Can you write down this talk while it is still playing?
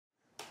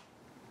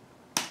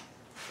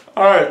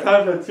Alright,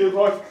 time for 2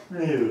 o'clock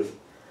news.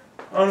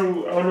 I don't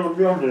know what we're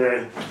doing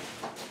today.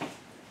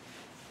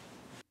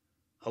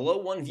 Hello,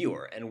 one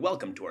viewer, and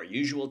welcome to our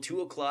usual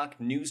 2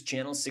 o'clock News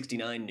Channel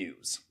 69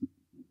 News.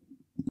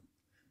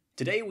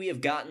 Today we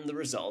have gotten the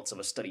results of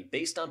a study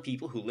based on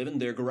people who live in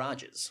their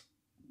garages.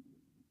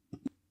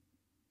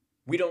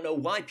 We don't know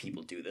why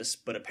people do this,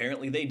 but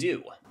apparently they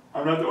do.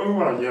 I'm not the only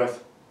one, I guess.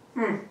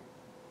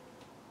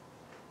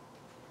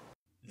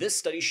 This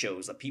study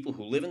shows that people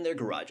who live in their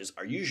garages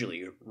are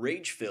usually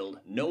rage-filled,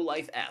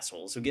 no-life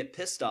assholes who get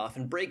pissed off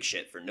and break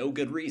shit for no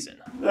good reason.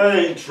 That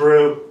ain't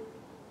true.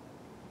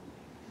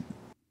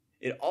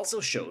 It also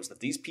shows that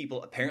these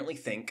people apparently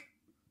think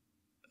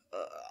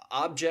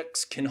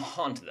objects can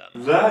haunt them.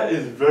 That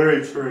is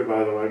very true,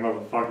 by the way,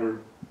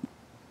 motherfucker.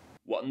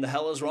 What in the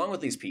hell is wrong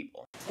with these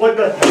people? What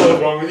the hell is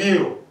wrong with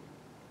you?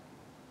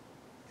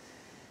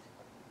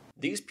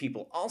 These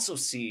people also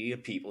see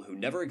people who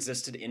never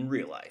existed in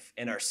real life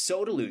and are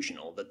so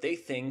delusional that they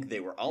think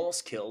they were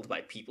almost killed by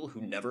people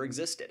who never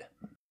existed.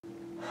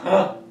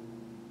 Huh?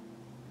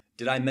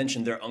 Did I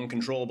mention their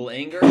uncontrollable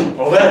anger?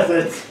 Oh, that's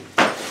it.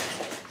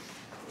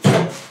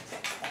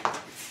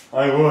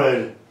 I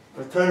would.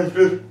 But telling the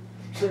truth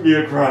shouldn't be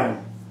a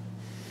crime.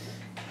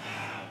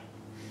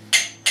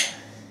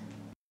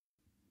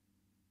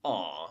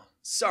 Aw,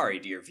 sorry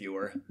dear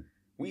viewer.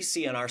 We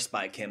see on our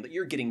spy cam that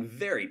you're getting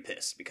very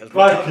pissed because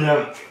Spy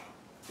cam?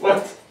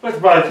 What's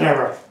spy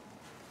camera?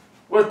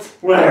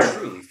 Where? I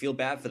truly feel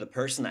bad for the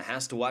person that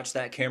has to watch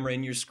that camera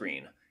in your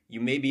screen. You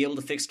may be able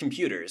to fix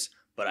computers,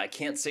 but I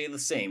can't say the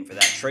same for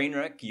that train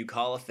wreck you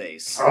call a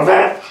face. Oh,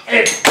 that's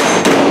it!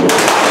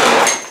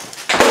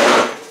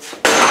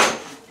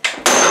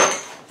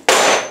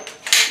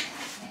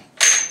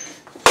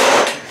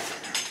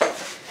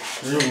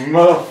 You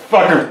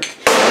motherfucker!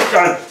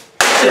 God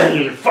damn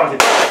you, you fucking...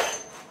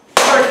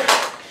 What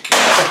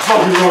the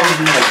fuck is wrong with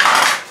you?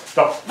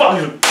 The fuck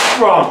is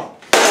wrong?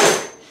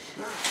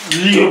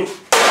 You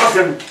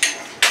fucking...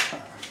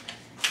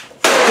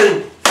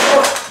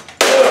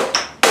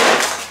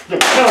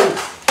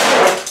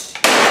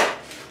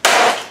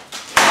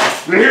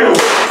 You!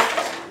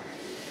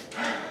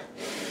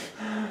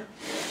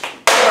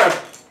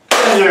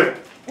 You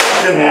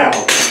fucking hell!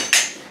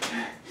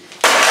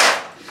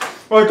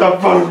 What the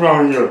fuck is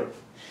wrong with you?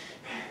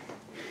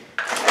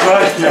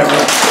 Spy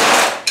camera!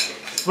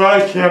 Spy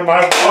cam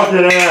my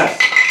fucking ass!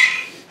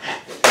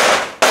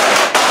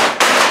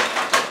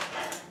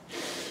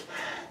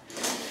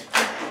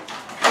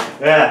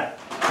 Yeah,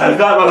 that's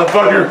that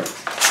motherfucker!